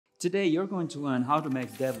Today you're going to learn how to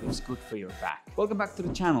make deadlifts good for your back. Welcome back to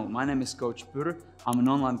the channel. My name is Coach Puru. I'm an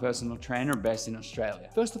online personal trainer based in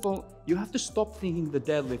Australia. First of all, you have to stop thinking the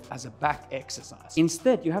deadlift as a back exercise.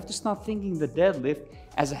 Instead, you have to start thinking the deadlift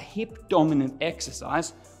as a hip dominant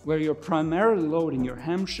exercise where you're primarily loading your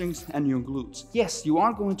hamstrings and your glutes. Yes, you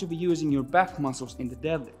are going to be using your back muscles in the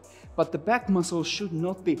deadlift, but the back muscles should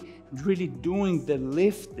not be really doing the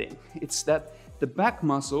lifting. It's that the back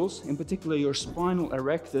muscles, in particular your spinal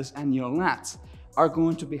erectors and your lats, are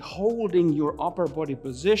going to be holding your upper body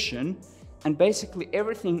position, and basically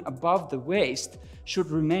everything above the waist should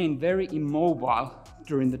remain very immobile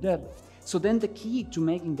during the deadlift. So then the key to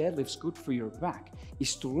making deadlifts good for your back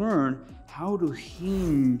is to learn how to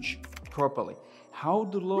hinge properly, how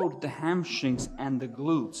to load the hamstrings and the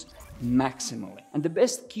glutes maximally. And the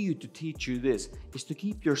best cue to teach you this is to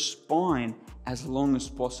keep your spine as long as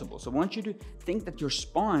possible. So I want you to think that your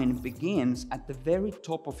spine begins at the very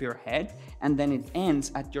top of your head and then it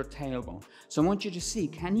ends at your tailbone. So I want you to see,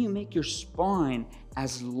 can you make your spine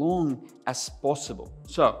as long as possible?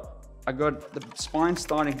 So I got the spine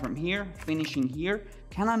starting from here, finishing here.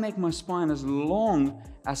 Can I make my spine as long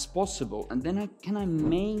as possible? And then can I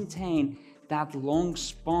maintain that long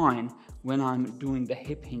spine when I'm doing the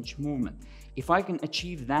hip hinge movement? If I can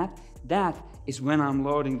achieve that, that is when I'm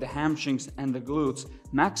loading the hamstrings and the glutes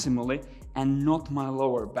maximally and not my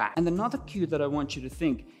lower back. And another cue that I want you to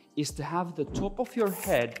think is to have the top of your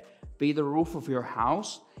head be the roof of your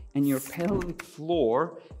house and your pelvic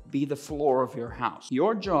floor be the floor of your house.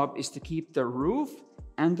 Your job is to keep the roof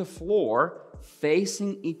and the floor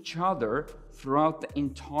facing each other throughout the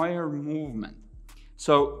entire movement.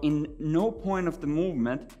 So in no point of the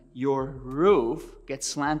movement, your roof gets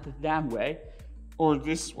slanted that way or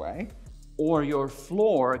this way, or your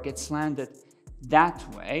floor gets slanted that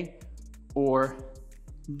way or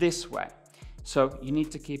this way. So you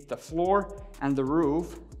need to keep the floor and the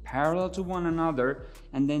roof parallel to one another,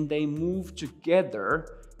 and then they move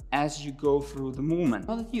together as you go through the movement.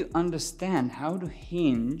 Now that you understand how to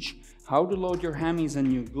hinge, how to load your hammies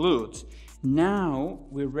and your glutes, now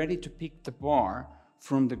we're ready to pick the bar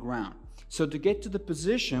from the ground. So to get to the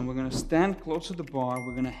position, we're gonna stand close to the bar,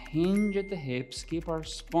 we're gonna hinge at the hips, keep our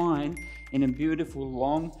spine in a beautiful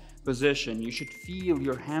long position. You should feel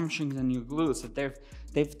your hamstrings and your glutes that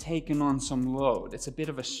they've taken on some load. It's a bit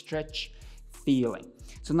of a stretch feeling.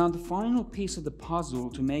 So now the final piece of the puzzle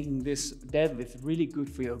to making this deadlift really good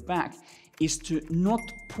for your back is to not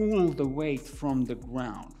pull the weight from the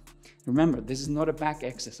ground. Remember, this is not a back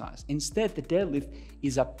exercise. Instead, the deadlift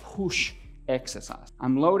is a push exercise.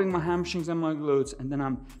 I'm loading my hamstrings and my glutes, and then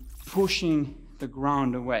I'm pushing the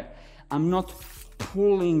ground away. I'm not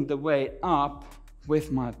pulling the weight up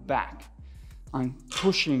with my back. I'm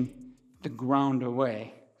pushing the ground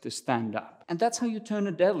away to stand up. And that's how you turn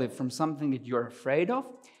a deadlift from something that you're afraid of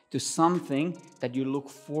to something that you look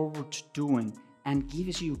forward to doing and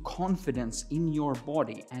gives you confidence in your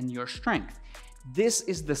body and your strength. This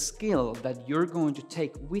is the skill that you're going to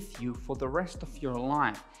take with you for the rest of your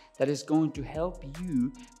life, that is going to help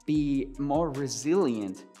you be more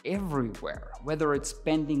resilient everywhere, whether it's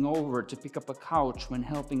bending over to pick up a couch when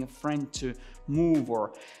helping a friend to move,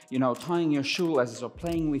 or tying your shoelaces, or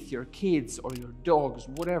playing with your kids or your dogs,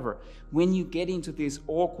 whatever. When you get into these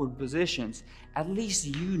awkward positions, at least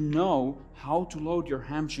you know how to load your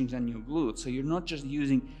hamstrings and your glutes, so you're not just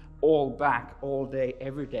using all back all day,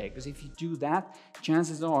 every day. Because if you do that,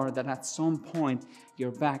 chances are that at some point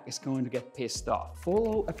your back is going to get pissed off.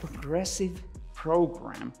 Follow a progressive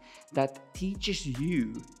program that teaches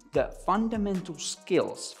you the fundamental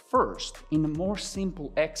skills first in a more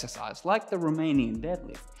simple exercise like the Romanian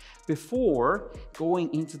deadlift before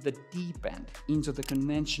going into the deep end, into the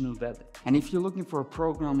conventional deadlift. And if you're looking for a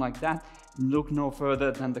program like that, look no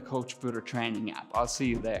further than the Coach Puru training app. I'll see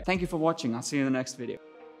you there. Thank you for watching. I'll see you in the next video.